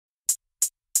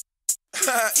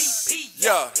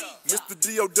Yeah, Mr.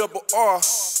 D-O-double-R.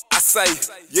 I say,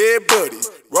 yeah, buddy.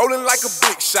 Rolling like a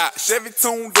big shot. Chevy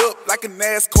tuned up like a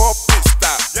NASCAR pit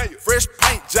stop. Fresh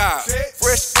paint job,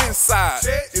 fresh inside.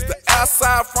 Is the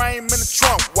outside frame in the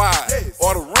trunk wide?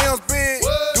 Or the rims big?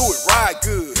 Do it right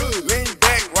good. Lean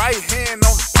back, right hand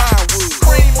on the pine wood.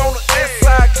 Cream on the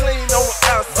inside, clean on the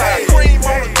outside. Cream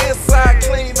on the inside,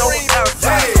 clean on the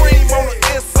outside. Cream on the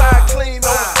inside, clean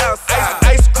on the outside.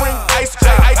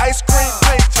 Ice cream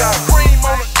paint job. Cream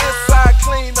on the inside,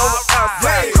 clean on the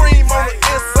outside. Cream on the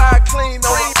inside, clean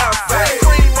on the outside.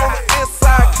 Cream on the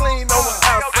inside, clean on the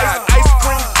outside.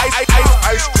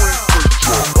 Ice cream paint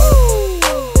job.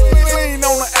 Clean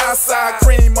on the outside,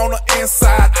 cream on the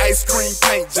inside. Ice cream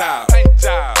paint job.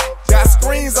 Got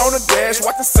screens on the dash,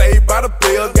 watching Saved by the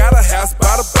Bell. Got a house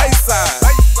by the Bayside.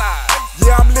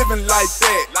 Yeah, I'm living like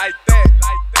that.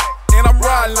 And I'm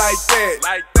riding like that.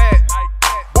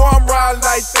 Boy, I'm riding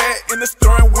like that. In the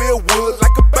steering wheel wood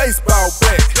like a baseball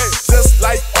bat. Just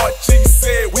like Archie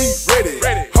said, we ready.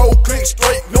 Whole click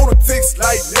straight, lunatics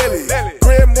like Nelly.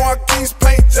 Grand Marquis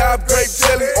paint job, grape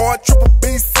jelly. Or triple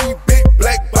BC, big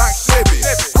black box Chevy.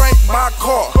 Crank my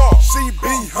car, she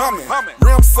be humming.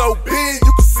 Rim so big,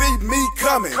 you can see me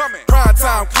coming. Prime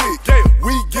time click,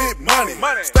 we get money.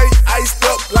 Stay iced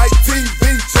up like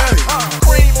TV Johnny.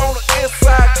 Cream on the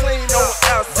inside, clean on the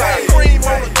outside. Cream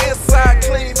on the inside,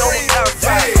 clean on the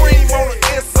outside. Cream on the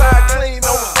inside, clean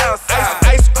on the outside.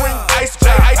 Ice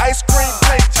cream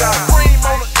paint job. Cream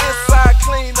on the inside,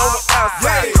 clean on the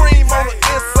outside. Cream on the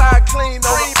inside, clean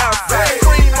on the outside.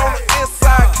 Cream on the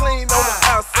inside, clean on the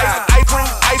outside. Ice cream.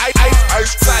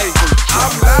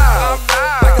 I'm live,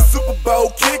 like a Super Bowl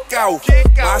kickoff.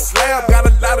 My slab got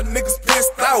a lot of niggas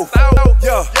pissed off.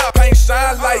 Yeah, paint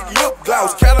shine like lip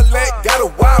gloss. Cadillac got a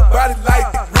wide body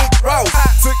like Rick Ross.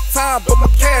 Took time, but my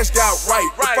cash got right.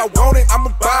 If I want it, I'ma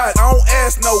buy it. I don't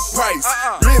ask no price.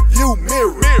 Rear view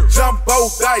mirror, jumbo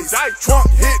dice. Trunk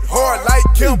hit hard like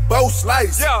Kimbo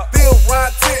Slice. Still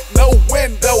ride tent, no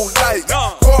window light.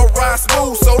 Car ride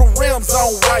smooth, so the rims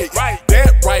on right.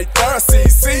 That right there,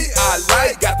 CC, I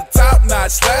like. Got the top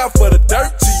notch slab for the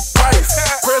dirt cheap price.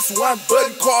 Press one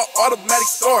button, car automatic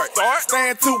start.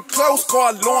 Stand too close,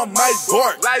 car alarm might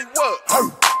bark. Like what?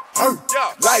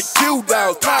 Like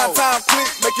Q-Dogs, time click,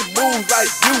 make it move like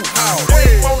U-Haul.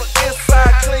 Cream on the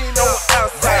inside, clean on the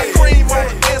outside. Cream on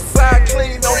the inside,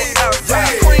 clean on the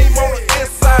outside. Cream on the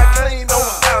inside, clean on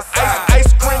the outside.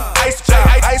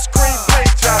 Ice cream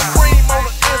paint job. Cream on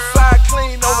the inside,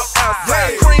 clean on the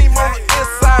outside. Cream on the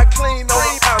inside, clean on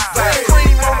the outside.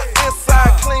 Cream on the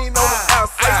inside, clean on the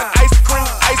outside. Ice cream.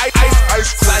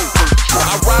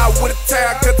 I ride with a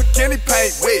towel cause the candy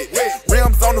paint wet.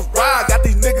 Rims on the ride, got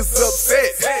these niggas upset.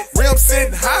 Rims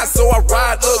sitting high, so I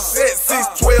ride upset.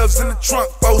 612s in the trunk,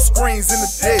 4 screens in the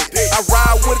deck. I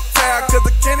ride with a towel cause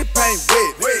the candy paint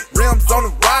wet. Rims on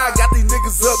the ride, got these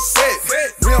niggas upset.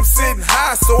 Rims sitting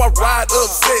high, so I ride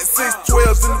upset.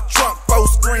 612s in the trunk, 4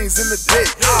 screens in the deck.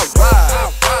 I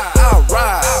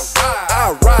ride, let's ride.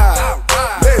 I ride,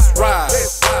 let's ride.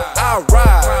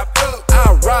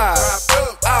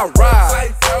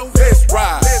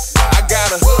 I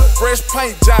got a fresh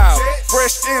paint job,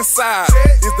 fresh inside.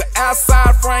 Is the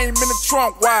outside frame in the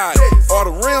trunk wide? Are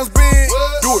the rims big?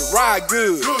 Do it right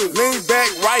good. Lean back,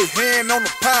 right hand on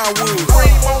the pine wood.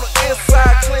 Cream on the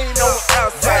inside, clean on the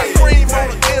outside. Cream on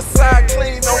the inside,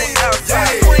 clean on the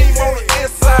outside.